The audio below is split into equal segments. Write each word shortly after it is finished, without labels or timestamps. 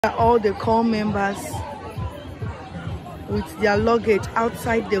All the corps members with their luggage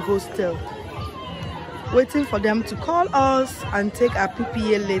outside the hostel, waiting for them to call us and take our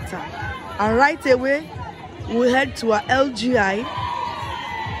PPA later. And right away, we head to our LGI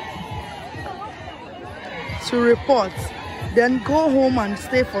to report. Then go home and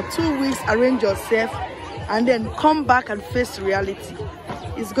stay for 2 weeks, arrange yourself, and then come back and face reality.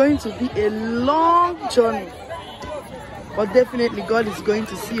 It's going to be a long journey, but definitely God is going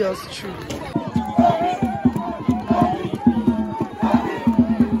to see us through.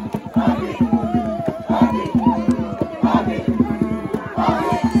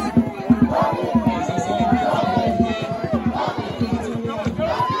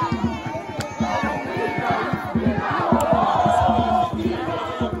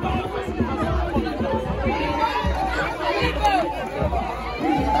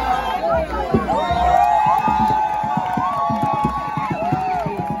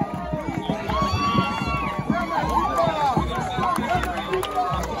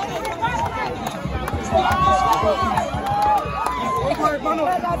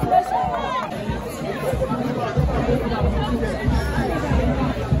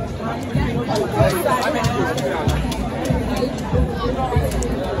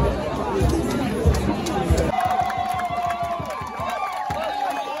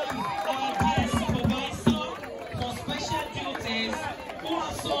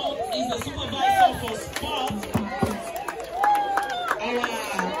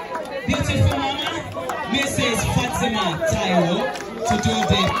 To do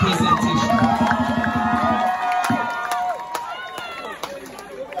the presentation.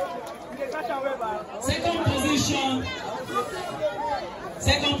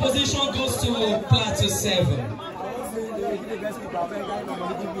 Second position goes to Plateau 7.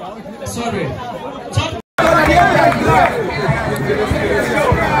 Sorry.